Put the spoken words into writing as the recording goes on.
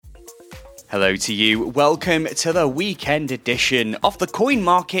Hello to you. Welcome to the weekend edition of the Coin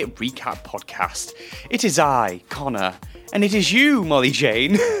Market Recap Podcast. It is I, Connor, and it is you, Molly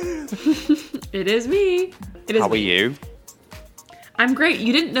Jane. It is me. How are you? I'm great.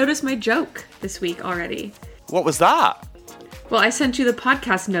 You didn't notice my joke this week already. What was that? Well, I sent you the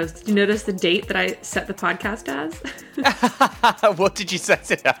podcast notes. Did you notice the date that I set the podcast as? What did you set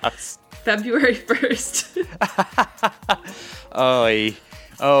it as? February 1st.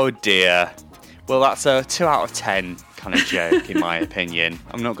 Oh dear. Well, that's a 2 out of 10 kind of joke, in my opinion.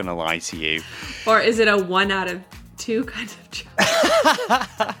 I'm not going to lie to you. Or is it a 1 out of 2 kind of joke?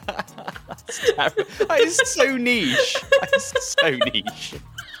 That is so niche. That is so niche.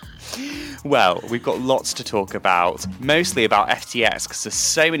 Well, we've got lots to talk about, mostly about FTX, because there's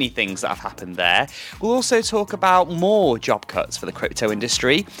so many things that have happened there. We'll also talk about more job cuts for the crypto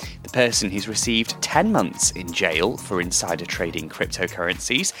industry, the person who's received 10 months in jail for insider trading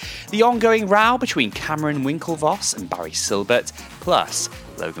cryptocurrencies, the ongoing row between Cameron Winklevoss and Barry Silbert, plus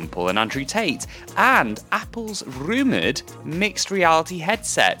Logan Paul and Andrew Tate, and Apple's rumoured mixed reality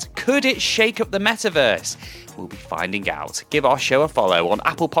headset. Could it shake up the metaverse? We'll be finding out. Give our show a follow on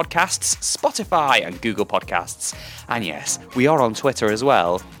Apple Podcasts, Spotify and Google Podcasts. And yes, we are on Twitter as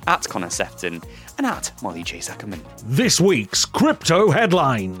well, at Connor Sefton and at Molly J. Zuckerman. This week's Crypto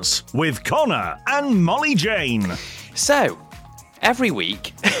Headlines with Connor and Molly Jane. So, every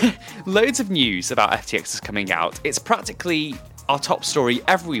week, loads of news about FTX is coming out. It's practically our top story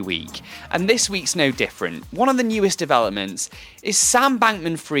every week, and this week's no different. One of the newest developments is Sam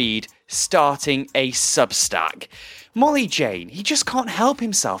Bankman-Fried starting a Substack. Molly Jane, he just can't help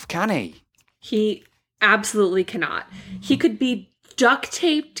himself, can he? He absolutely cannot. He could be duct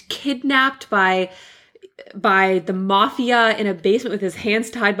taped, kidnapped by the mafia in a basement with his hands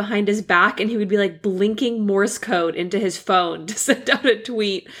tied behind his back, and he would be like blinking Morse code into his phone to send out a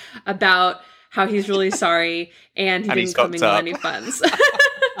tweet about how he's really sorry and he didn't come in with any funds.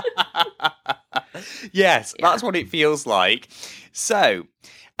 Yes, yeah. That's what it feels like. So,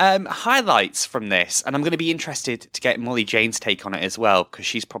 highlights from this, and I'm going to be interested to get Molly Jane's take on it as well, because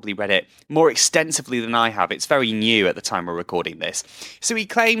she's probably read it more extensively than I have. It's very new at the time we're recording this. So he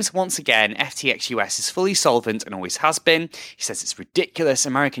claims, once again, FTX US is fully solvent and always has been. He says it's ridiculous,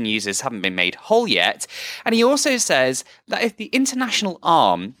 American users haven't been made whole yet. And he also says that if the international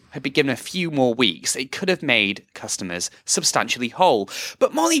arm had been given a few more weeks, it could have made customers substantially whole.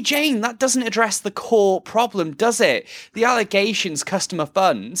 But Molly Jane, that doesn't address the core problem, does it? The allegations customer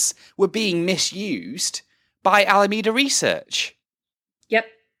funds were being misused by Alameda Research. Yep.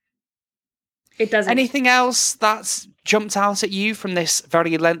 It doesn't. Anything else that's jumped out at you from this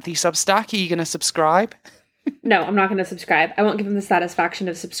very lengthy Substack? Are you going to subscribe? No, I'm not going to subscribe. I won't give him the satisfaction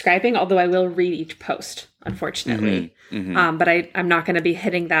of subscribing, although I will read each post, unfortunately. But I'm not going to be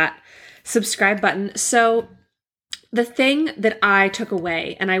hitting that subscribe button. So the thing that I took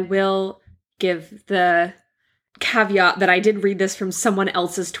away, and I will give the caveat that I did read this from someone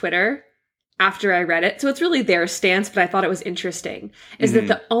else's Twitter after I read it, so it's really their stance, but I thought it was interesting, is that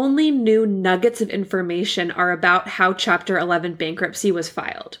the only new nuggets of information are about how Chapter 11 bankruptcy was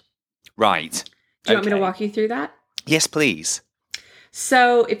filed. Right. Do you want me to walk you through that? Yes, please.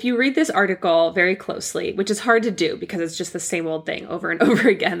 So if you read this article very closely, which is hard to do because it's just the same old thing over and over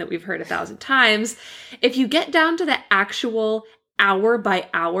again that we've heard 1,000 times, if you get down to the actual hour by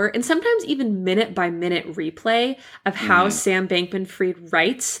hour and sometimes even minute by minute replay of how Sam Bankman-Fried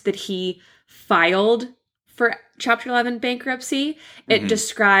writes that he filed for Chapter 11 bankruptcy, it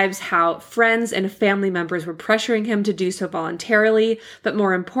describes how friends and family members were pressuring him to do so voluntarily, but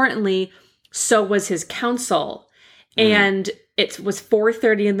more importantly, so was his counsel. And it was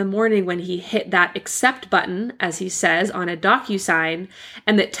 4:30 in the morning when he hit that accept button, as he says, on a DocuSign,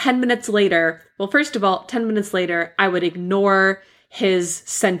 and that 10 minutes later, well, first of all, 10 minutes later, I would ignore his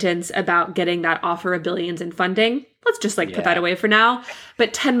sentence about getting that offer of billions in funding. Let's just put that away for now.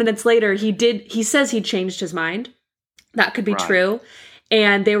 But 10 minutes later, he says he changed his mind. That could be true.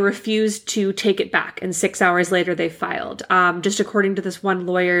 And they refused to take it back. And 6 hours later, they filed. Just according to this one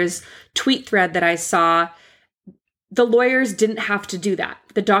lawyer's tweet thread that I saw, the lawyers didn't have to do that.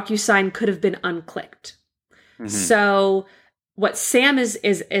 The DocuSign could have been unclicked. So what Sam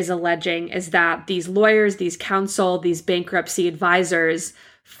is alleging is that these lawyers, these counsel, these bankruptcy advisors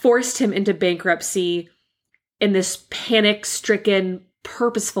forced him into bankruptcy in this panic-stricken,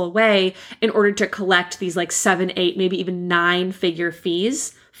 purposeful way in order to collect these 7, 8, maybe even 9-figure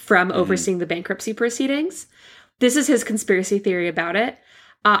fees from overseeing the bankruptcy proceedings. This is his conspiracy theory about it.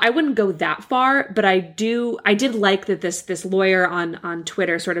 I wouldn't go that far, but I did like that this lawyer on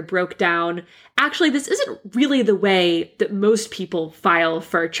Twitter sort of broke down, actually, this isn't really the way that most people file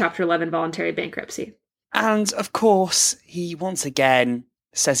for Chapter 11 voluntary bankruptcy. And of course, he once again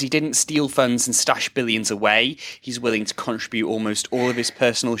says he didn't steal funds and stash billions away. He's willing to contribute almost all of his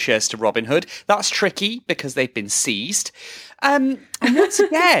personal shares to Robinhood. That's tricky because they've been seized. And once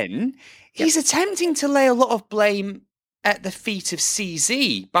again, he's attempting to lay a lot of blame at the feet of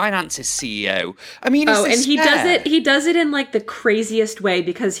CZ, Binance's CEO. I mean, is this and he fair? does it in like the craziest way,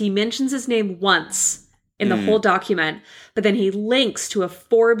 because he mentions his name once in the whole document, but then he links to a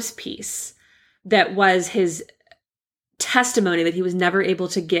Forbes piece that was his testimony that he was never able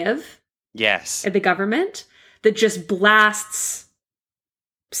to give Yes. at the government, that just blasts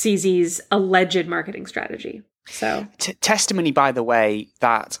CZ's alleged marketing strategy. So Testimony, by the way,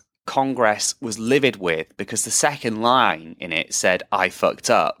 that Congress was livid with, because the second line in it said, "I fucked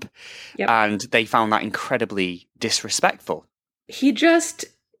up." Yep. And they found that incredibly disrespectful.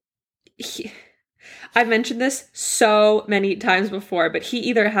 I've mentioned this so many times before, but he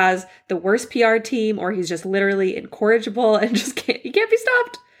either has the worst PR team or he's just literally incorrigible and he can't be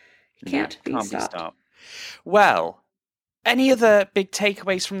stopped. He can't be stopped. Well, any other big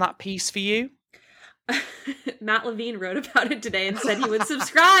takeaways from that piece for you? Matt Levine wrote about it today and said he would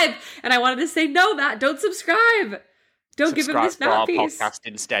subscribe. And I wanted to say, no, Matt, don't subscribe. Don't give him this Subscribe to our Matt piece. podcast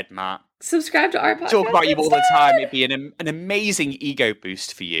instead, Matt. Subscribe to our podcast. Talk about you all the instead. time. It'd be an amazing ego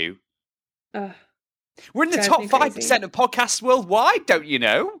boost for you. Ugh. We're in the Drives top me 5% crazy. of podcasts worldwide, don't you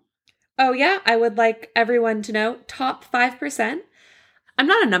know? Oh, yeah. I would like everyone to know top 5%. I'm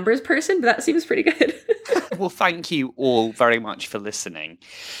not a numbers person, but that seems pretty good. Well, thank you all very much for listening.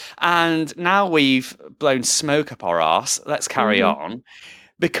 And now we've blown smoke up our arse, let's carry on.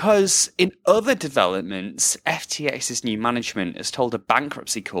 Because in other developments, FTX's new management has told a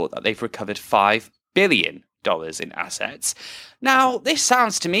bankruptcy court that they've recovered $5 billion in assets. Now, this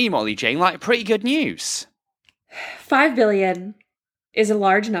sounds to me, Molly Jane, like pretty good news. 5 billion is a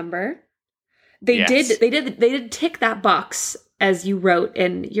large number. They Yes. did tick that box, as you wrote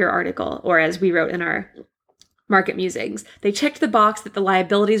in your article, or as we wrote in our market musings. They checked the box that the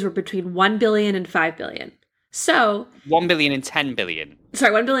liabilities were between 1 billion and 5 billion. So 1 billion and 10 billion.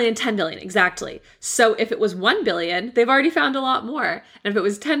 sorry, 1 billion and 10 billion, exactly. So if it was 1 billion, they've already found a lot more. And if it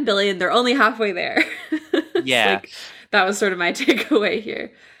was 10 billion, they're only halfway there. It's Yeah. like, that was sort of my takeaway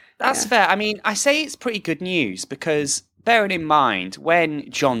here. That's fair. I mean, I say it's pretty good news because bearing in mind when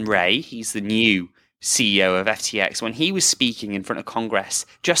John Ray, he's the new CEO of FTX, when he was speaking in front of Congress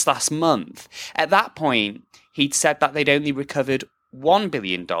just last month, at that point, he'd said that they'd only recovered $1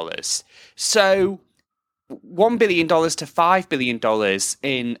 billion. So $1 billion to $5 billion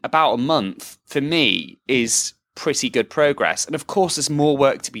in about a month, for me, is pretty good progress. And of course, there's more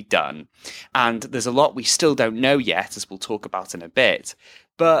work to be done. And there's a lot we still don't know yet, as we'll talk about in a bit.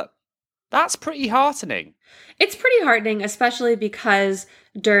 But that's pretty heartening. It's pretty heartening, especially because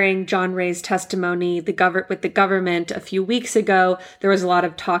during John Ray's testimony with the government a few weeks ago, there was a lot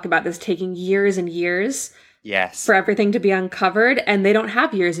of talk about this taking years and years Yes. for everything to be uncovered, and they don't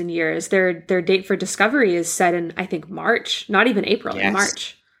have years and years. Their date for discovery is set in, I think, March, not even April, in Yes.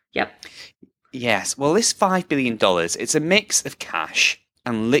 March. Yep. Yes. Well, this $5 billion, it's a mix of cash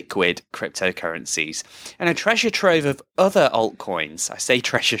and liquid cryptocurrencies, and a treasure trove of other altcoins. I say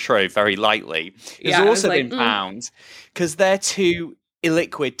treasure trove very lightly. Has Yeah, I was also like, been found because they're too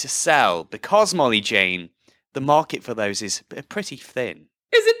illiquid to sell. Because, Molly Jane, the market for those is pretty thin.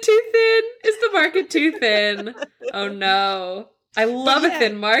 Is it too thin? Is the market too thin? Oh no. I love a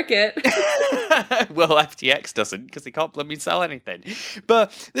thin market. Well, FTX doesn't because they can't let me sell anything.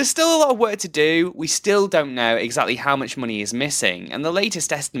 But there's still a lot of work to do. We still don't know exactly how much money is missing. And the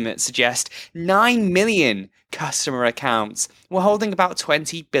latest estimates suggest 9 million customer accounts were holding about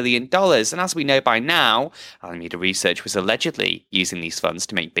 $20 billion. And as we know by now, Alameda Research was allegedly using these funds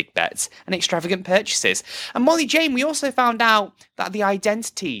to make big bets and extravagant purchases. And Molly Jane, we also found out that the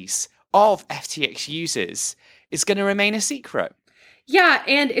identities of FTX users is going to remain a secret. Yeah,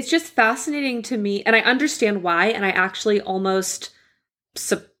 and it's just fascinating to me, and I understand why, and I actually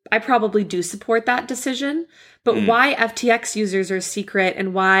I probably do support that decision, but why FTX users are secret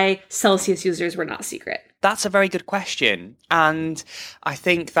and why Celsius users were not secret? That's a very good question. And I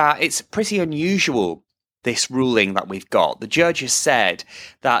think that it's pretty unusual this ruling that we've got. The judge has said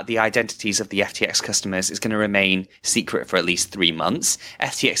that the identities of the FTX customers is going to remain secret for at least 3 months.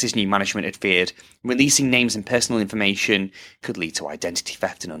 FTX's new management had feared releasing names and personal information could lead to identity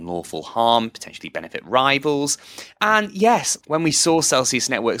theft and unlawful harm, potentially benefit rivals. And yes, when we saw Celsius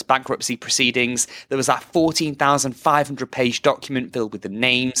Network's bankruptcy proceedings, there was that 14,500-page document filled with the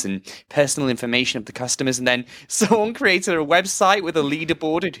names and personal information of the customers, and then someone created a website with a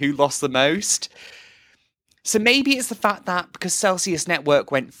leaderboard and who lost the most. So maybe it's the fact that because Celsius Network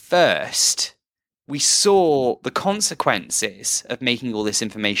went first, we saw the consequences of making all this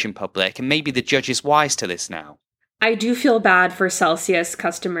information public, and maybe the judge is wise to this now. I do feel bad for Celsius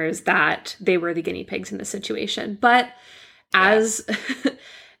customers that they were the guinea pigs in this situation. But as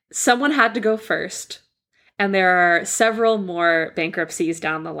someone had to go first, and there are several more bankruptcies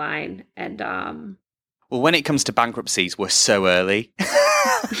down the line. And well, when it comes to bankruptcies, we're so early.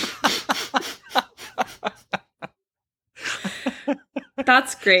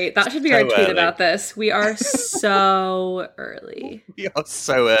 That's great. That should be our tweet about this. We are so early. We are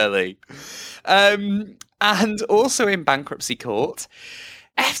so early. And also in bankruptcy court,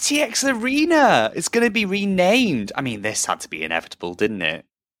 FTX Arena is going to be renamed. I mean, this had to be inevitable, didn't it?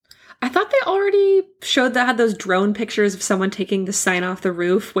 I thought they already showed that, had those drone pictures of someone taking the sign off the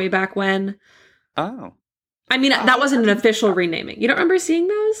roof way back when. Oh. I mean, that wasn't an official renaming. You don't remember seeing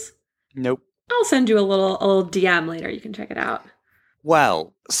those? Nope. I'll send you a little DM later. You can check it out.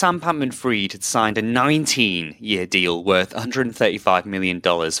 Well, Sam Bankman-Fried had signed a 19-year deal worth $135 million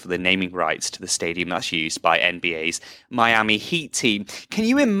for the naming rights to the stadium that's used by NBA's Miami Heat team. Can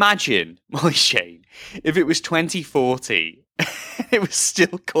you imagine, Molly Shane, if it was 2040, it was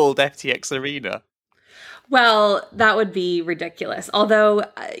still called FTX Arena? Well, that would be ridiculous. Although,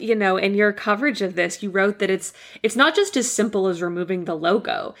 in your coverage of this, you wrote that it's not just as simple as removing the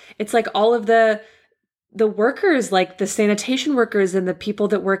logo. It's like all of the workers, like the sanitation workers and the people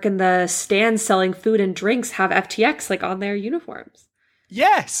that work in the stands selling food and drinks, have FTX like on their uniforms.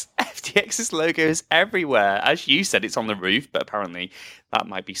 Yes, FTX's logo is everywhere. As you said, it's on the roof, but apparently that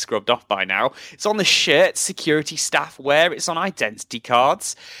might be scrubbed off by now. It's on the shirt security staff wear. It's on identity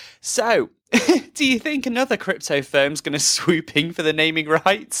cards. So, do you think another crypto firm's going to swoop in for the naming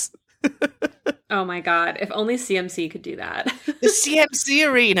rights? Oh my God, if only CMC could do that. The CMC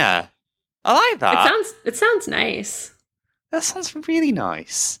Arena. I like that. It sounds nice. That sounds really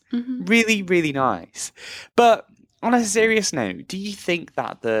nice. Mm-hmm. Really, really nice. But on a serious note, do you think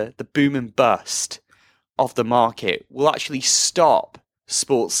that the boom and bust of the market will actually stop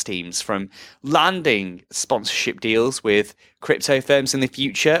sports teams from landing sponsorship deals with crypto firms in the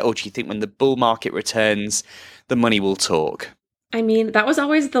future? Or do you think when the bull market returns, the money will talk? I mean, that was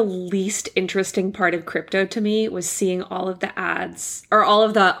always the least interesting part of crypto to me, was seeing all of the ads or all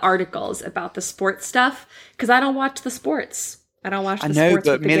of the articles about the sports stuff, because I don't watch the sports. I don't watch the sports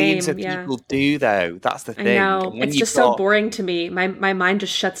but with the millions game. of people do, though. That's the thing. I know. It's just so boring to me. My mind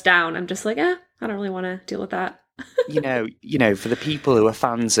just shuts down. I'm just like, I don't really want to deal with that. you know, for the people who are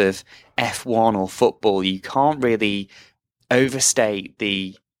fans of F1 or football, you can't really understate.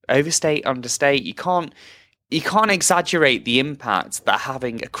 You can't exaggerate the impact that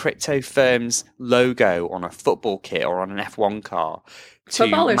having a crypto firm's logo on a football kit or on an F1 car.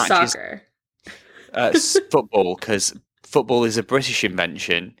 Football or soccer? Football, because football is a British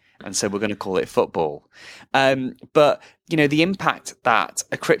invention, and so we're going to call it football. But, the impact that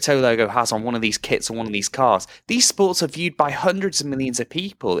a crypto logo has on one of these kits or one of these cars, these sports are viewed by hundreds of millions of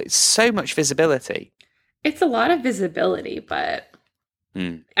people. It's so much visibility. It's a lot of visibility, but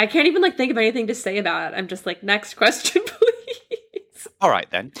I can't even think of anything to say about it. I'm just like, next question, please. All right,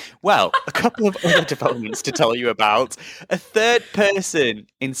 then. Well, a couple of other developments to tell you about. A third person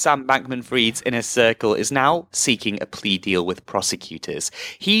in Sam Bankman-Fried's inner circle is now seeking a plea deal with prosecutors.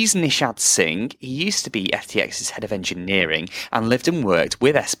 He's Nishad Singh. He used to be FTX's head of engineering and lived and worked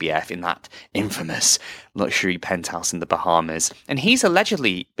with SBF in that infamous luxury penthouse in the Bahamas. And he's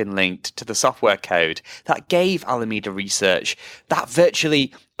allegedly been linked to the software code that gave Alameda Research that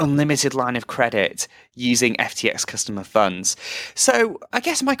virtually unlimited line of credit using FTX customer funds. So I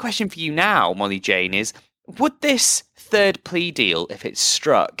guess my question for you now, Molly Jane, is would this third plea deal, if it's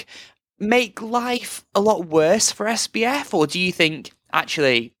struck, make life a lot worse for SBF? Or do you think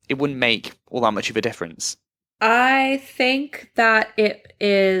actually it wouldn't make all that much of a difference? I think that it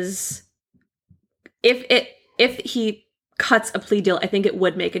is, if he cuts a plea deal, I think it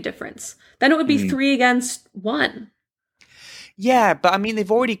would make a difference. Then it would be 3 against 1. Yeah, but I mean, they've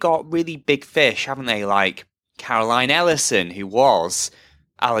already got really big fish, haven't they? Like Caroline Ellison, who was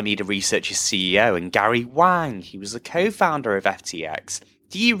Alameda Research's CEO, and Gary Wang, he was the co-founder of FTX.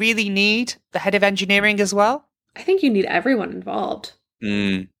 Do you really need the head of engineering as well? I think you need everyone involved.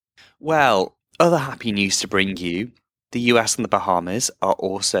 Well, other happy news to bring you. The US and the Bahamas are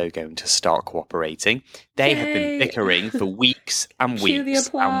also going to start cooperating. They have been Yay. bickering for weeks and Cue the weeks and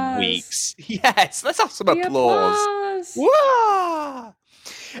applause. weeks. Yes, let's have some The applause. Wah!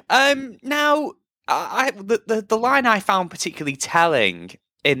 Now, the line I found particularly telling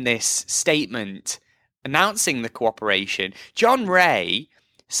in this statement announcing the cooperation, John Ray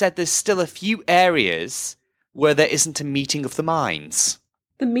said there's still a few areas where there isn't a meeting of the minds.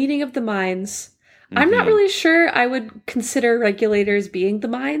 The meeting of the minds. I'm not really sure I would consider regulators being the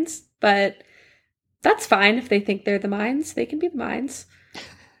minds, but that's fine if they think they're the minds. They can be the minds.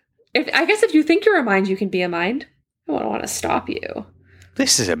 I guess if you think you're a mind, you can be a mind. I don't want to stop you.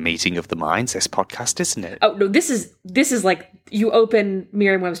 This is a meeting of the minds, this podcast, isn't it? Oh, no, this is like you open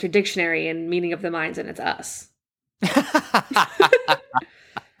Merriam-Webster dictionary and meaning of the minds and it's us.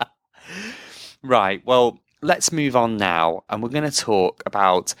 Right, well, let's move on now, and we're going to talk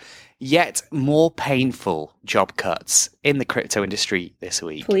about yet more painful job cuts in the crypto industry this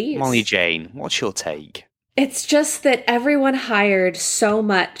week. Please. Molly Jane, what's your take? It's just that everyone hired so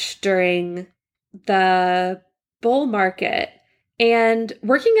much during the bull market and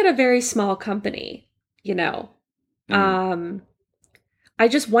working at a very small company, you know. I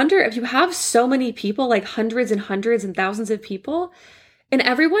just wonder if you have so many people, like hundreds and hundreds and thousands of people, and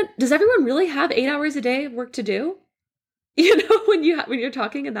does everyone really have 8 hours a day of work to do? You know, when you're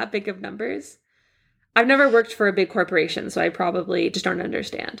talking in that big of numbers. I've never worked for a big corporation, so I probably just don't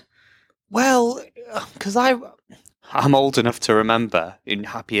understand. Well, because I'm old enough to remember in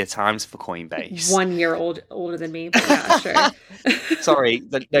happier times for Coinbase. 1 year older than me, but yeah, sure. Sorry,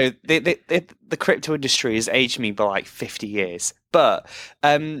 the crypto industry has aged me by like 50 years. But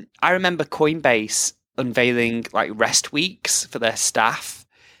I remember Coinbase unveiling like rest weeks for their staff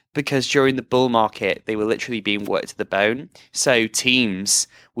because during the bull market, they were literally being worked to the bone. So teams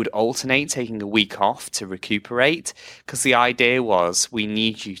would alternate taking a week off to recuperate because the idea was we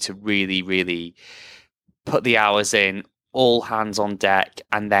need you to really, really put the hours in, all hands on deck,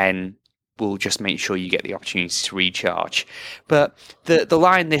 and then we'll just make sure you get the opportunity to recharge. But the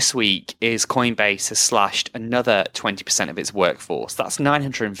line this week is Coinbase has slashed another 20% of its workforce. That's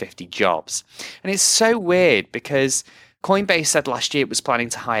 950 jobs. And it's so weird because Coinbase said last year it was planning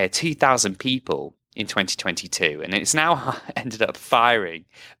to hire 2,000 people in 2022, and it's now ended up firing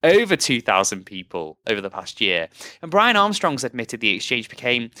over 2,000 people over the past year. And Brian Armstrong's admitted the exchange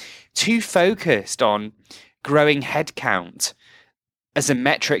became too focused on growing headcount as a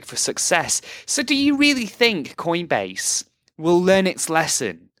metric for success. So do you really think Coinbase will learn its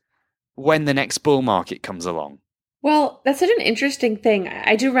lesson when the next bull market comes along? Well, that's such an interesting thing.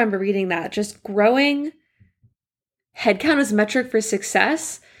 I do remember reading that. Just growing headcount as a metric for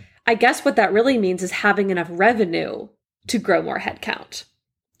success. I guess what that really means is having enough revenue to grow more headcount.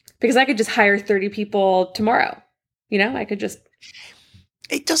 Because I could just hire 30 people tomorrow. You know, I could just...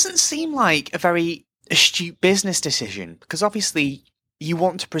 It doesn't seem like a very astute business decision because obviously you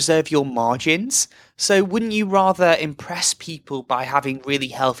want to preserve your margins. So wouldn't you rather impress people by having really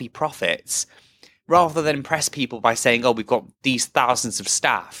healthy profits rather than impress people by saying, oh, we've got these thousands of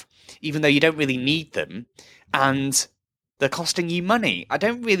staff, even though you don't really need them and they're costing you money? I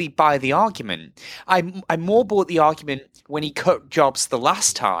don't really buy the argument. I more bought the argument when he cut jobs the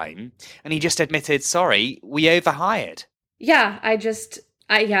last time and he just admitted, sorry, we overhired. Yeah,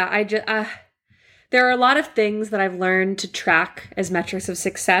 there are a lot of things that I've learned to track as metrics of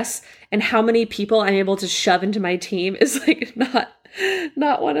success, and how many people I'm able to shove into my team is like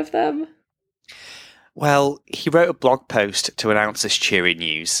not one of them. Well, he wrote a blog post to announce this cheery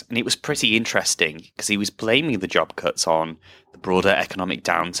news, and it was pretty interesting because he was blaming the job cuts on the broader economic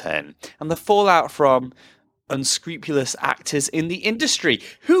downturn and the fallout from unscrupulous actors in the industry.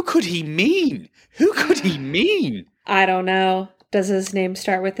 Who could he mean? Who could he mean? I don't know. Does his name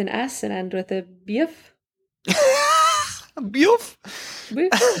start with an S and end with a biff? Biff?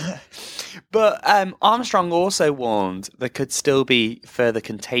 But Armstrong also warned there could still be further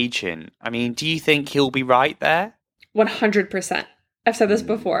contagion. I mean, do you think he'll be right there? 100%. I've said this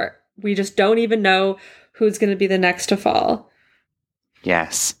before. We just don't even know who's going to be the next to fall.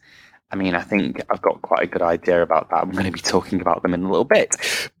 Yes. I mean, I think I've got quite a good idea about that. I'm going to be talking about them in a little bit.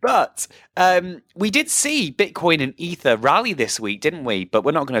 But we did see Bitcoin and Ether rally this week, didn't we? But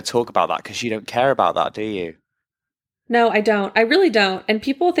we're not going to talk about that because you don't care about that, do you? No, I don't. I really don't. And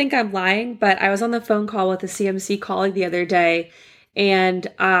people think I'm lying, but I was on the phone call with a CMC colleague the other day, and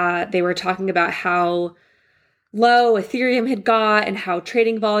they were talking about how low Ethereum had got and how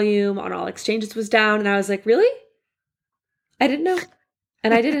trading volume on all exchanges was down. And I was like, really? I didn't know.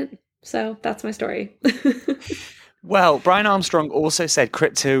 And I didn't. So that's my story. Well, Brian Armstrong also said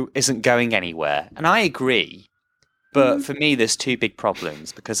crypto isn't going anywhere. And I agree. But for me, there's two big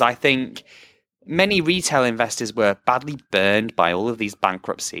problems because I think many retail investors were badly burned by all of these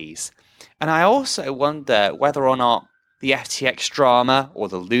bankruptcies. And I also wonder whether or not the FTX drama or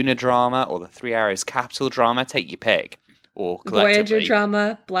the Luna drama or the Three Arrows Capital drama, take your pick, or collectively. Voyager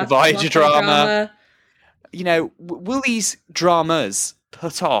drama, Voyager drama. You know, will these dramas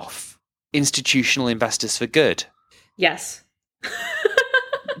put off institutional investors for good? Yes.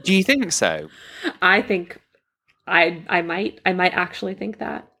 Do you think so? I think I might actually think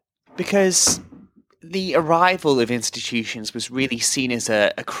that. Because the arrival of institutions was really seen as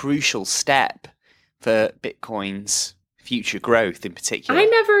a crucial step for Bitcoin's future growth in particular. I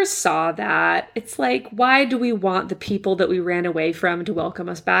never saw that. It's like, why do we want the people that we ran away from to welcome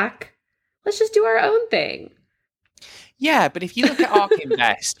us back? Let's just do our own thing. Yeah, but if you look at ARK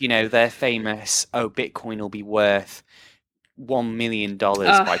Invest, you know, they're famous, Bitcoin will be worth $1 million by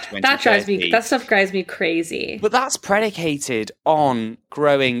 2030. That stuff drives me crazy. But that's predicated on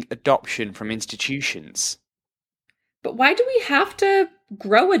growing adoption from institutions. But why do we have to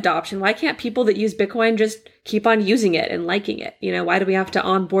grow adoption? Why can't people that use Bitcoin just keep on using it and liking it? You know, why do we have to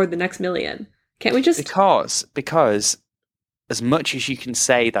onboard the next million? Can't we just... Because as much as you can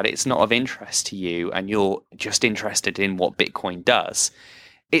say that it's not of interest to you and you're just interested in what Bitcoin does,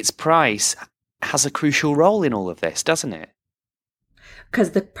 its price has a crucial role in all of this, doesn't it?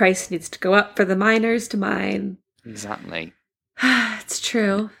 Because the price needs to go up for the miners to mine. Exactly. It's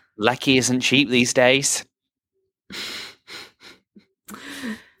true. Lecky isn't cheap these days.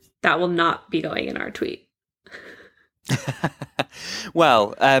 That will not be going in our tweet.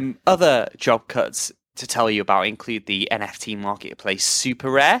 Well, other job cuts to tell you about include the NFT marketplace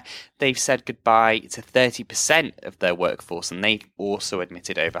SuperRare. They've said goodbye to 30% of their workforce, and they've also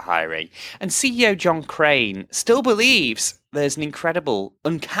admitted overhiring. And CEO John Crane still believes there's an incredible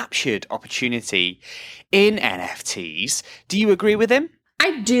uncaptured opportunity in NFTs. Do you agree with him?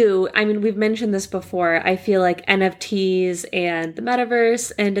 I do. I mean, we've mentioned this before. I feel like NFTs and the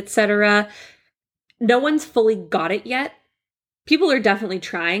metaverse and etc., no one's fully got it yet. People are definitely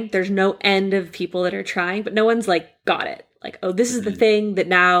trying. There's no end of people that are trying, but no one's like got it. Like, oh, this is the thing that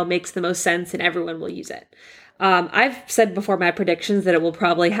now makes the most sense and everyone will use it. I've said before my predictions that it will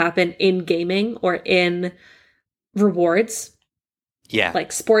probably happen in gaming or in rewards. Yeah.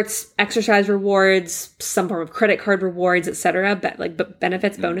 Like sports exercise rewards, some form of credit card rewards, etc.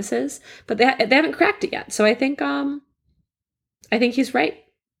 Benefits, bonuses. But they haven't cracked it yet. So I think he's right.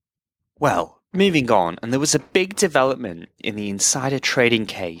 Well, moving on, and there was a big development in the insider trading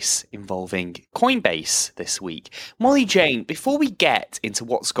case involving Coinbase this week. Molly Jane, before we get into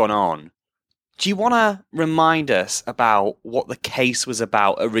what's gone on, do you want to remind us about what the case was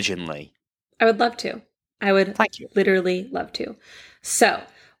about originally? I would love to. I would Thank you. Literally love to. So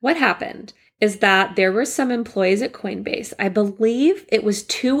what happened is that there were some employees at Coinbase. I believe it was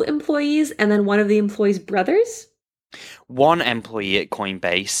 2 employees and then one of the employees' brothers. One employee at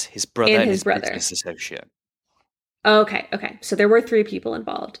Coinbase, his brother and his business associate. Okay. So there were 3 people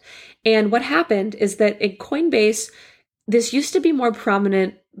involved. And what happened is that in Coinbase, this used to be more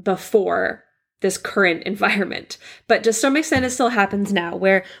prominent before this current environment. But to some extent, it still happens now,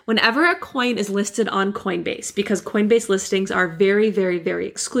 where whenever a coin is listed on Coinbase, because Coinbase listings are very, very, very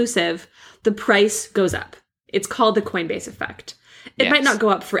exclusive, the price goes up. It's called the Coinbase effect. It might not go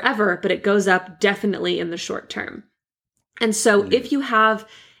up forever, but it goes up definitely in the short term. And so if you have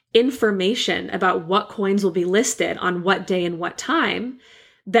information about what coins will be listed on what day and what time,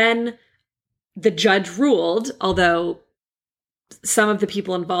 then the judge ruled, although some of the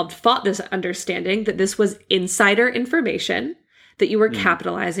people involved fought this understanding, that this was insider information that you were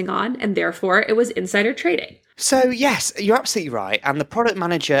capitalizing on, and therefore it was insider trading. So yes, you're absolutely right. And the product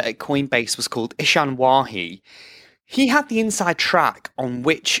manager at Coinbase was called Ishan Wahi. He had the inside track on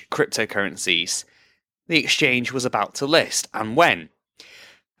which cryptocurrencies the exchange was about to list and when.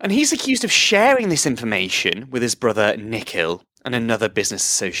 And he's accused of sharing this information with his brother Nikhil and another business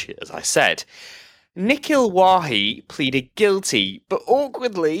associate, as I said. Nikhil Wahi pleaded guilty, but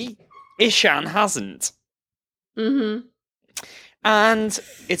awkwardly, Ishan hasn't. Mm-hmm. And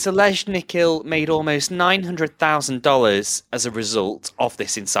it's alleged Nikhil made almost $900,000 as a result of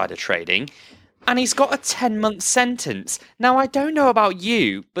this insider trading, and he's got a 10-month sentence. Now, I don't know about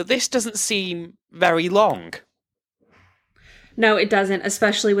you, but this doesn't seem very long. No, it doesn't,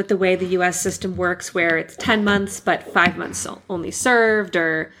 especially with the way the U.S. system works, where it's 10 months, but 5 months only served,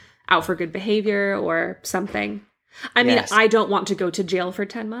 or out for good behavior, or something. I mean, I don't want to go to jail for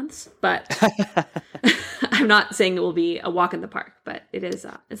 10 months, but I'm not saying it will be a walk in the park, but it is.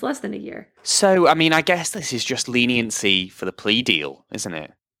 It's less than a year. So, I mean, I guess this is just leniency for the plea deal, isn't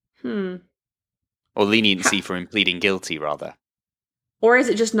it? Or leniency for him pleading guilty, rather. Or is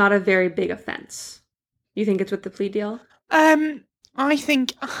it just not a very big offense? You think it's with the plea deal? I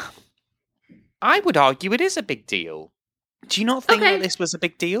think... I would argue it is a big deal. Do you not think that this was a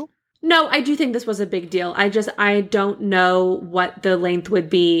big deal? No, I do think this was a big deal. I don't know what the length would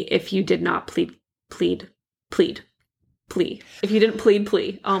be if you did not plead. If you didn't plead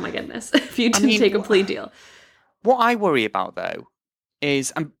plea. Oh my goodness. If you didn't take a plea deal. What I worry about, though,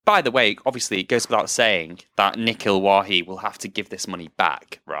 is, and by the way, obviously it goes without saying that Nikhil Wahi will have to give this money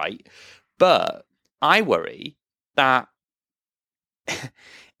back, right? But I worry that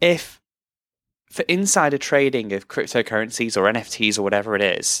if for insider trading of cryptocurrencies or NFTs or whatever it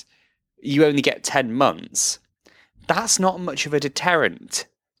is, you only get 10 months, that's not much of a deterrent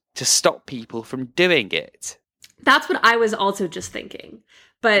to stop people from doing it. That's what I was also just thinking.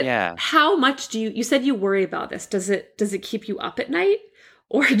 But how much do you said you worry about this? Does it keep you up at night?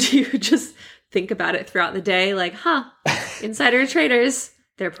 Or do you just think about it throughout the day? Like, insider traders,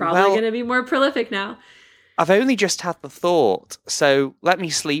 they're probably going to be more prolific now. I've only just had the thought, so let me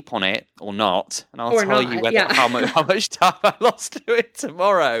sleep on it or not, and I'll tell you how much time I lost to it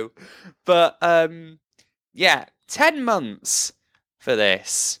tomorrow. But 10 months for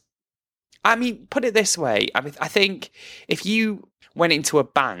this. I mean, put it this way. I think if you went into a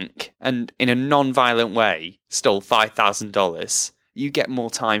bank and in a non-violent way stole $5,000, you get more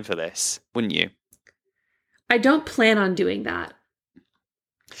time for this, wouldn't you? I don't plan on doing that.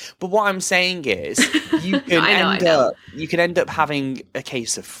 But what I'm saying is, you can you can end up having a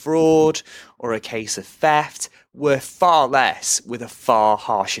case of fraud or a case of theft worth far less with a far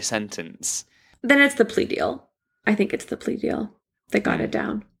harsher sentence. Then it's the plea deal. I think it's the plea deal that got it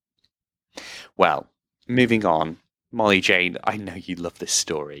down. Well, moving on. Molly Jane, I know you love this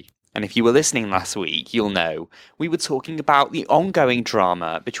story. And if you were listening last week, you'll know we were talking about the ongoing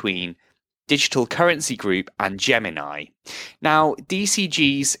drama between Digital Currency Group and Gemini. Now,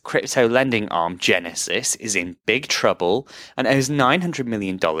 DCG's crypto lending arm Genesis is in big trouble and owes $900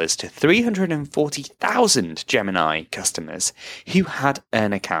 million to 340,000 Gemini customers who had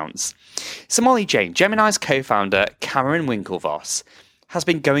earn accounts. So Molly Jane, Gemini's co-founder Cameron Winklevoss, has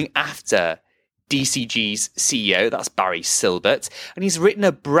been going after DCG's CEO, that's Barry Silbert, and he's written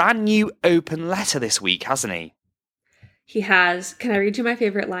a brand new open letter this week, hasn't he? He has. Can I read you my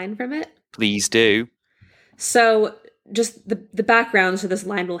favorite line from it? Please do. So just the background, so this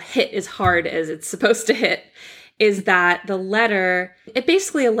line will hit as hard as it's supposed to hit, is that the letter, it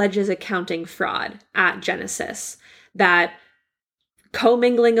basically alleges accounting fraud at Genesis, that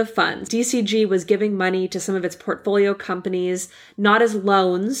commingling of funds. DCG was giving money to some of its portfolio companies, not as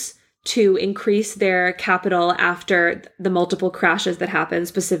loans to increase their capital after the multiple crashes that happened,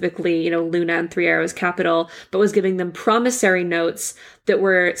 specifically, Luna and Three Arrows Capital, but was giving them promissory notes that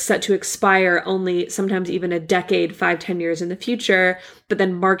were set to expire only sometimes even a decade, 5-10 years in the future, but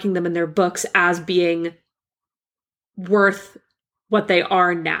then marking them in their books as being worth what they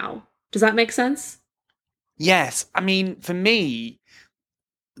are now. Does that make sense? Yes. I mean, for me,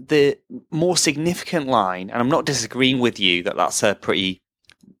 the more significant line, and I'm not disagreeing with you that that's a pretty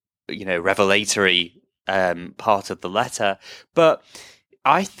revelatory part of the letter, but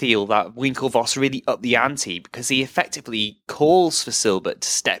I feel that Winklevoss really upped the ante because he effectively calls for Silbert to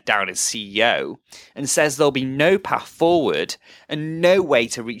step down as CEO and says there'll be no path forward and no way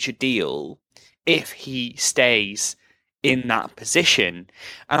to reach a deal if he stays in that position.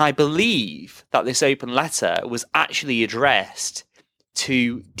 And I believe that this open letter was actually addressed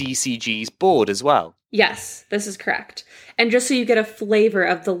to DCG's board as well. Yes, this is correct. And just so you get a flavor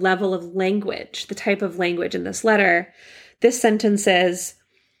of the level of language, the type of language in this letter, this sentence says,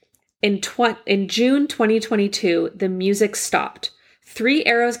 in June 2022, the music stopped. Three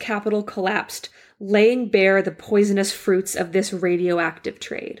Arrows Capital collapsed, laying bare the poisonous fruits of this radioactive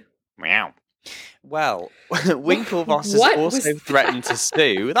trade. Meow. Well, Winklevoss has also threatened to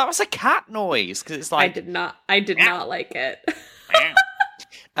sue. That was a cat noise because it's like I did not like it.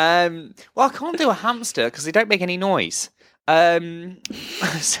 Well, I can't do a hamster because they don't make any noise.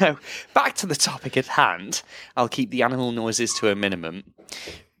 So back to the topic at hand. I'll keep the animal noises to a minimum.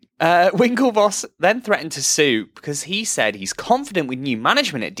 Winklevoss then threatened to sue because he said he's confident with new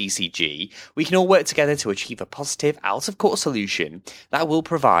management at DCG, we can all work together to achieve a positive out-of-court solution that will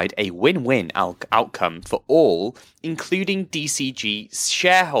provide a win-win outcome for all, including DCG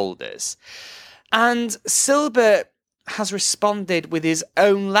shareholders. And Silbert has responded with his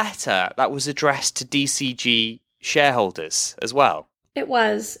own letter that was addressed to DCG shareholders as well. It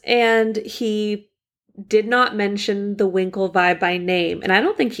was, and he did not mention the Winkle vibe by name. And I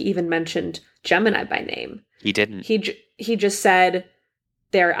don't think he even mentioned Gemini by name. He didn't. He just said,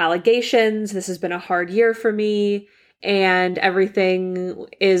 there are allegations. This has been a hard year for me. And everything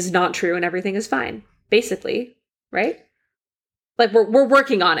is not true and everything is fine. Basically, right? Like, we're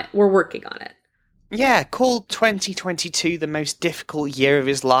working on it. We're working on it. Yeah, called 2022 the most difficult year of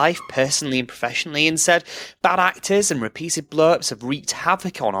his life, personally and professionally, and said bad actors and repeated blow-ups have wreaked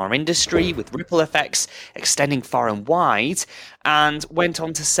havoc on our industry with ripple effects extending far and wide, and went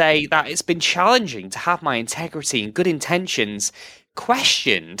on to say that it's been challenging to have my integrity and good intentions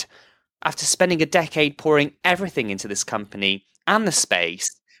questioned after spending a decade pouring everything into this company and the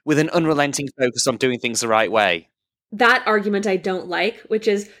space with an unrelenting focus on doing things the right way. That argument I don't like, which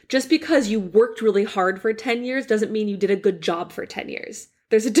is just because you worked really hard for 10 years doesn't mean you did a good job for 10 years.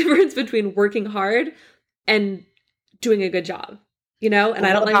 There's a difference between working hard and doing a good job, you know? And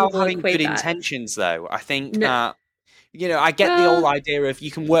I don't like people having equate good that. intentions, though. I think that, you know, I get the old idea of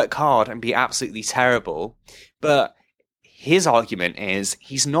you can work hard and be absolutely terrible, but his argument is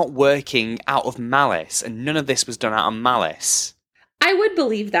he's not working out of malice, and none of this was done out of malice. I would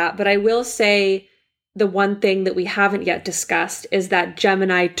believe that, but I will say the one thing that we haven't yet discussed is that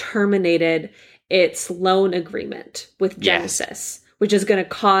Gemini terminated its loan agreement with Genesis, which is going to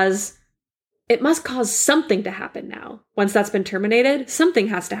cause something to happen now. Once that's been terminated, something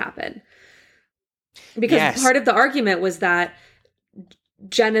has to happen. Because part of the argument was that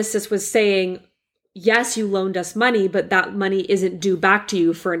Genesis was saying, yes, you loaned us money, but that money isn't due back to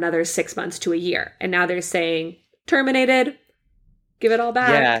you for another 6 months to a year. And now they're saying, terminated, give it all back.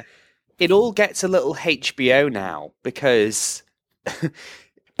 Yeah. It all gets a little HBO now because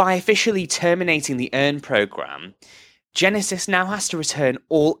by officially terminating the Earn program, Genesis now has to return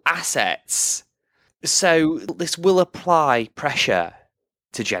all assets. So this will apply pressure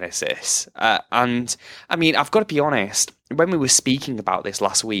to Genesis. And I mean, I've got to be honest, when we were speaking about this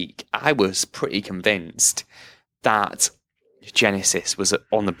last week, I was pretty convinced that Genesis was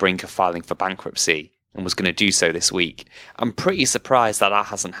on the brink of filing for bankruptcy and was going to do so this week. I'm pretty surprised that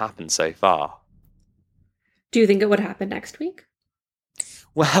hasn't happened so far. Do you think it would happen next week?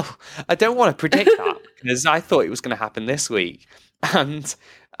 Well, I don't want to predict that because I thought it was going to happen this week. And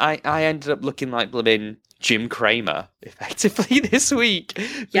I ended up looking like blooming Jim Cramer, effectively, this week.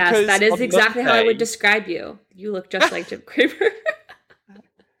 Yes, that is exactly how I would describe you. You look just like Jim Cramer.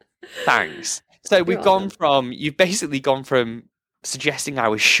 Thanks. So you've basically gone from suggesting I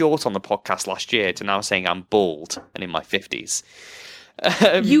was short on the podcast last year to now saying I'm bald and in my 50s.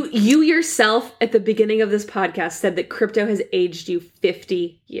 You yourself at the beginning of this podcast said that crypto has aged you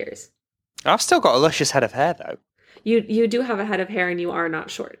 50 years. I've still got a luscious head of hair, though. You do have a head of hair and you are not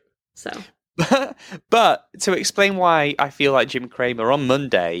short. So, but to explain why I feel like Jim Cramer, on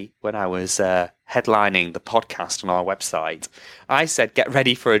Monday when I was headlining the podcast on our website, I said, get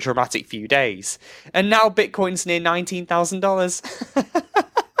ready for a dramatic few days. And now Bitcoin's near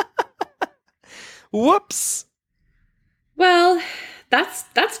 $19,000. Whoops. Well,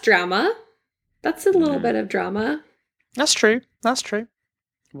 that's drama. That's a little bit of drama. That's true.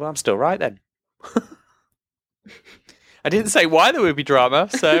 Well, I'm still right then. I didn't say why there would be drama,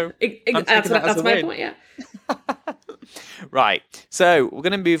 so that's my point, yeah. Right, so we're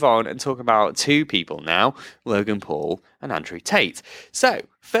going to move on and talk about two people now, Logan Paul and Andrew Tate. So,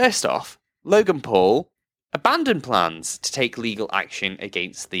 first off, Logan Paul abandoned plans to take legal action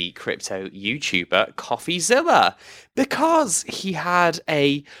against the crypto YouTuber CoffeeZilla because he had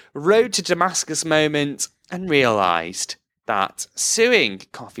a road to Damascus moment and realised that suing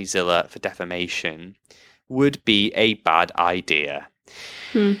CoffeeZilla for defamation would be a bad idea.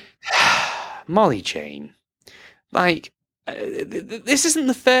 Molly Jane, this isn't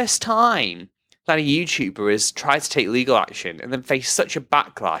the first time that a YouTuber has tried to take legal action and then faced such a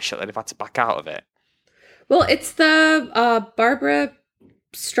backlash that they've had to back out of it. Well, it's the Barbara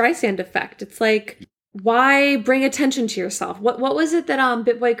Streisand effect. It's like, why bring attention to yourself? What was it that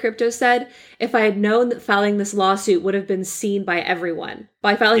BitBoy Crypto said? If I had known that filing this lawsuit would have been seen by everyone,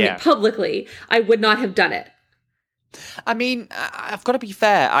 by filing it publicly, I would not have done it. I mean, I've got to be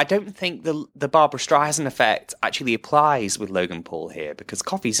fair. I don't think the Barbara Streisand effect actually applies with Logan Paul here because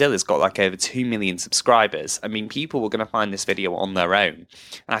CoffeeZilla's got like over 2 million subscribers. I mean, people were going to find this video on their own.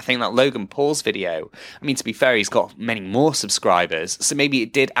 And I think that Logan Paul's video, I mean, to be fair, he's got many more subscribers. So maybe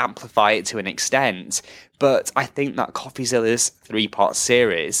it did amplify it to an extent. But I think that CoffeeZilla's 3-part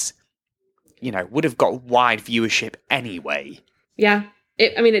series, would have got wide viewership anyway. Yeah.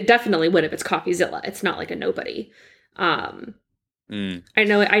 It definitely would have. It's CoffeeZilla. It's not like a nobody. I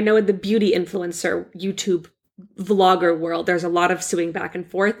know the beauty influencer YouTube vlogger world, there's a lot of suing back and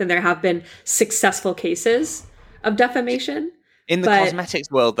forth, and there have been successful cases of defamation. In the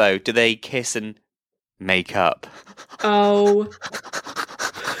cosmetics world, though, do they kiss and make up? Oh.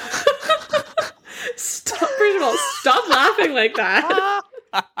 Stop, first of all, stop laughing like that.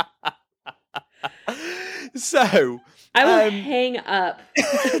 So... I will hang up.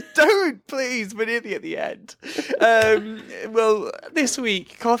 Don't, please. We're nearly at the end. Well, this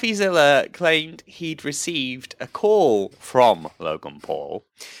week, CoffeeZilla claimed he'd received a call from Logan Paul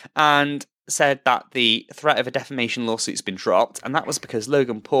and said that the threat of a defamation lawsuit's been dropped, and that was because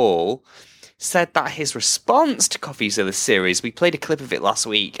Logan Paul said that his response to CoffeeZilla's series, we played a clip of it last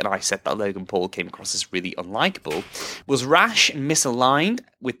week, and I said that Logan Paul came across as really unlikable, was rash and misaligned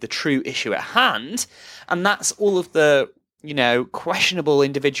with the true issue at hand, and that's all of the, questionable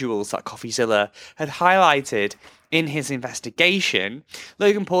individuals that CoffeeZilla had highlighted in his investigation.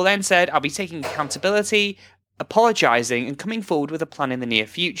 Logan Paul then said, I'll be taking accountability, apologising and coming forward with a plan in the near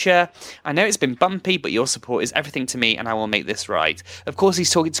future. I know it's been bumpy, but your support is everything to me and I will make this right. Of course,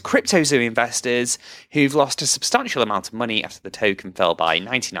 he's talking to CryptoZoo investors who've lost a substantial amount of money after the token fell by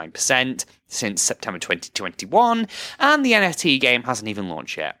 99% since September 2021, and the NFT game hasn't even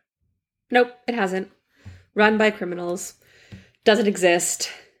launched yet. Nope, it hasn't. Run by criminals. Doesn't exist.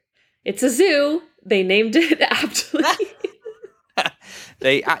 It's a zoo. They named it aptly.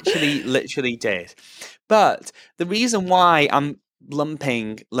 They actually literally did. But the reason why I'm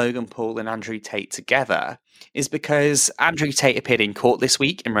lumping Logan Paul and Andrew Tate together is because Andrew Tate appeared in court this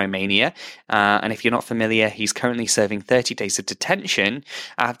week in Romania. And if you're not familiar, he's currently serving 30 days of detention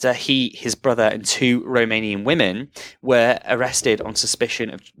after he, his brother, and 2 Romanian women were arrested on suspicion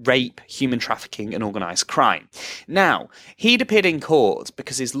of rape, human trafficking, and organised crime. Now, he'd appeared in court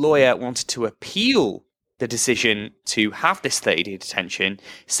because his lawyer wanted to appeal the decision to have this 30-day detention,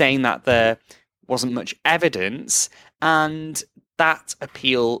 saying that there wasn't much evidence, and that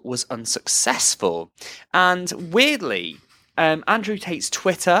appeal was unsuccessful. And weirdly, Andrew Tate's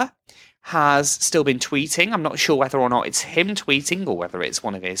Twitter has still been tweeting. I'm not sure whether or not it's him tweeting or whether it's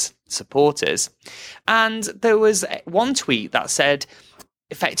one of his supporters. And there was one tweet that said,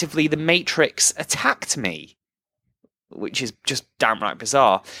 effectively, the Matrix attacked me, which is just downright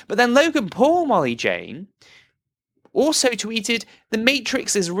bizarre. But then Logan Paul, Molly Jane, also tweeted, the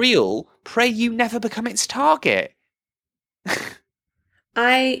Matrix is real, pray you never become its target.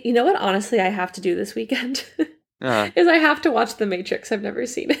 You know what, honestly, I have to do this weekend? Is I have to watch The Matrix. I've never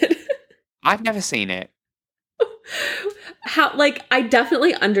seen it. I've never seen it. I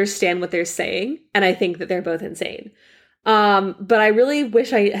definitely understand what they're saying, and I think that they're both insane. But I really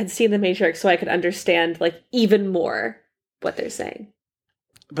wish I had seen The Matrix so I could understand, even more what they're saying.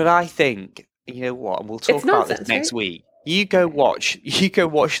 But I think, you know what, and we'll talk about this next week. You go watch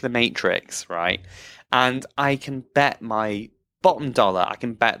The Matrix, right? And I can bet my bottom dollar, I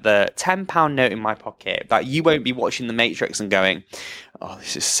can bet the £10 note in my pocket that you won't be watching The Matrix and going, oh,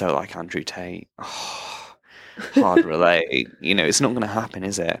 this is so like Andrew Tate. Oh, hard relate. It's not going to happen,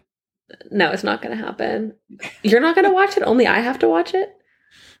 is it? No, it's not going to happen. You're not going to watch it? Only I have to watch it?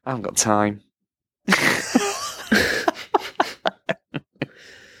 I haven't got time.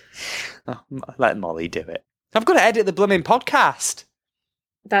 Let Molly do it. I've got to edit the blooming podcast.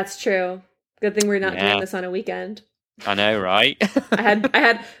 That's true. Good thing we're not doing this on a weekend. I know, right? I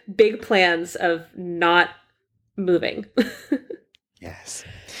had big plans of not moving. Yes.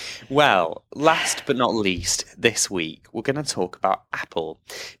 Well, last but not least, this week, we're going to talk about Apple,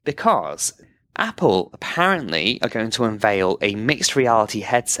 because Apple apparently are going to unveil a mixed reality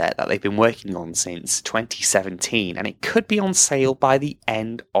headset that they've been working on since 2017, and it could be on sale by the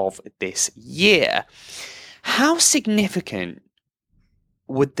end of this year. How significant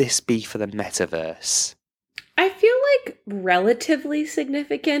would this be for the metaverse? I feel like relatively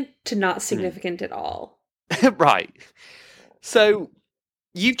significant to not significant at all. Right. So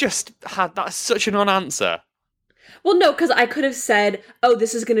you just had that such a non-answer. Well, no, because I could have said, "Oh,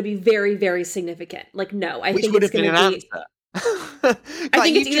 this is going to be very, very significant." No, I think it's going to be. I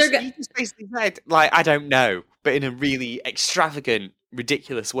think it's either. You just basically said, I don't know, but in a really extravagant,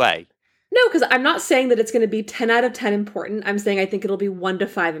 ridiculous way. No, because I'm not saying that it's going to be 10 out of 10 important. I'm saying I think it'll be 1 to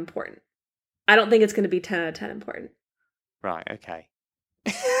 5 important. I don't think it's going to be 10 out of 10 important. Right. Okay.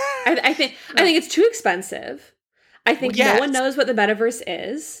 I think it's too expensive. I think no one knows what the metaverse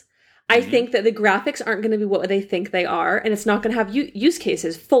is. I think that the graphics aren't going to be what they think they are, and it's not going to have use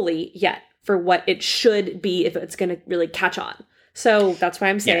cases fully yet for what it should be if it's going to really catch on. So that's why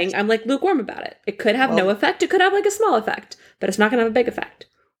I'm saying I'm lukewarm about it. It could have no effect. It could have a small effect, but it's not going to have a big effect.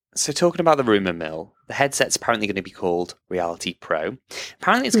 So talking about the rumor mill, the headset's apparently going to be called Reality Pro.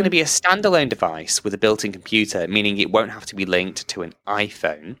 Apparently it's going to be a standalone device with a built-in computer, meaning it won't have to be linked to an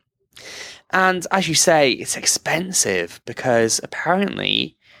iPhone. And as you say, it's expensive because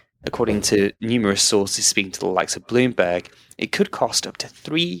apparently, according to numerous sources speaking to the likes of Bloomberg, it could cost up to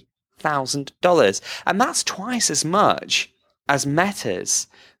 $3,000. And that's twice as much as Meta's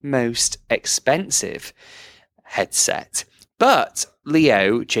most expensive headset. But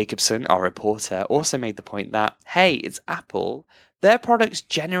Leo Jacobson, our reporter, also made the point that, hey, it's Apple. Their products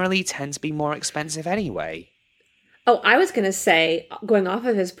generally tend to be more expensive anyway. Oh, I was going to say, going off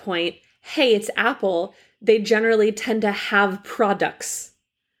of his point, hey, it's Apple. They generally tend to have products.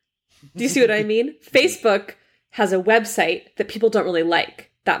 Do you see what I mean? Facebook has a website that people don't really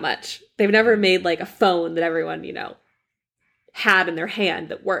like that much. They've never made like a phone that everyone, had in their hand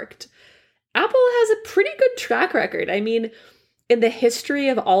that worked. Apple has a pretty good track record. I mean, in the history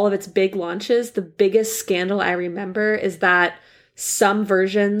of all of its big launches, the biggest scandal I remember is that some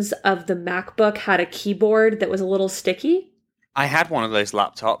versions of the MacBook had a keyboard that was a little sticky. I had one of those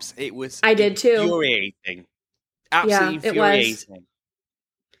laptops. It was I did too. Infuriating. Absolutely infuriating.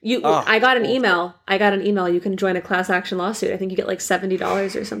 I got an email. You can join a class action lawsuit. I think you get like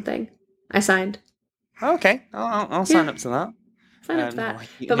 $70 or something. I signed. Okay, I'll sign up to that. Sign up to that.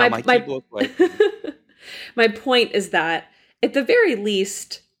 My point is that at the very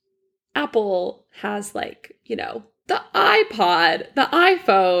least, Apple has like, the iPod, the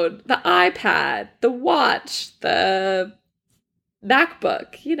iPhone, the iPad, the watch, the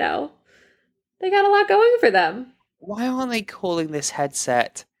MacBook, they got a lot going for them. Why aren't they calling this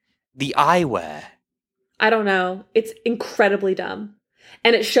headset the eyewear? I don't know. It's incredibly dumb.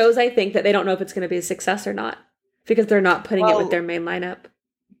 And it shows, I think, that they don't know if it's going to be a success or not because they're not putting it with their main lineup.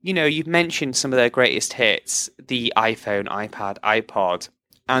 You've mentioned some of their greatest hits, the iPhone, iPad, iPod,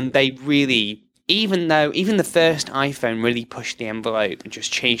 and they really, even the first iPhone really pushed the envelope and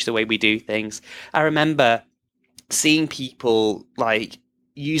just changed the way we do things. I remember seeing people like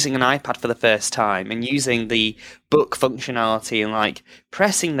using an iPad for the first time and using the book functionality and like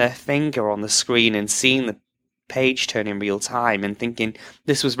pressing their finger on the screen and seeing the page turn in real time and thinking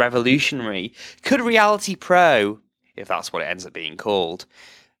this was revolutionary. Could Reality Pro, if that's what it ends up being called,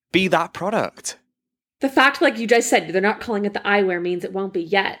 be that product? The fact, like you just said, they're not calling it the eyewear means it won't be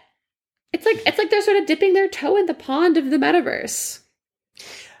yet. It's like they're sort of dipping their toe in the pond of the metaverse.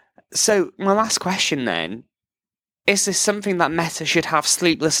 So my last question then, is this something that Meta should have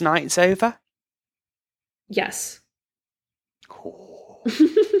sleepless nights over? Yes. Oh.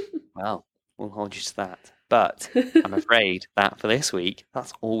 Well, we'll hold you to that. But I'm afraid that for this week,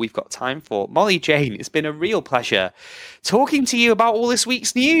 that's all we've got time for. Molly Jane, it's been a real pleasure talking to you about all this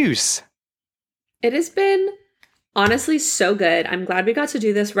week's news. It has been honestly so good. I'm glad we got to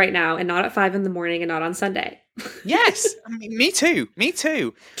do this right now and not at 5 a.m. and not on Sunday. Yes, I mean, me too.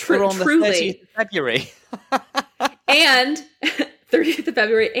 We're on truly. The 30th of February. And 30th of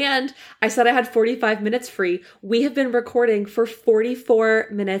February. And I said I had 45 minutes free. We have been recording for 44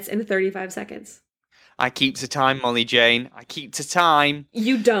 minutes and 35 seconds. I keep to time, Molly Jane. I keep to time.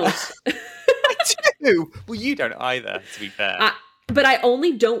 You don't. I do. Well, you don't either, to be fair. But I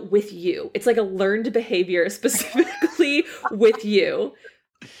only don't with you. It's like a learned behavior specifically with you.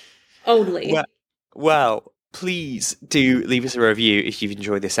 Only. Well, please do leave us a review if you've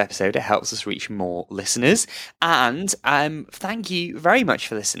enjoyed this episode. It helps us reach more listeners. And thank you very much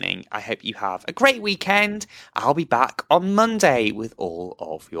for listening. I hope you have a great weekend. I'll be back on Monday with all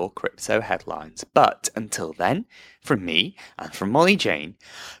of your crypto headlines. But until then, from me and from Molly Jane,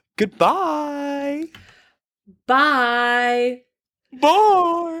 goodbye. Bye.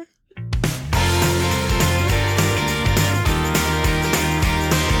 Bye.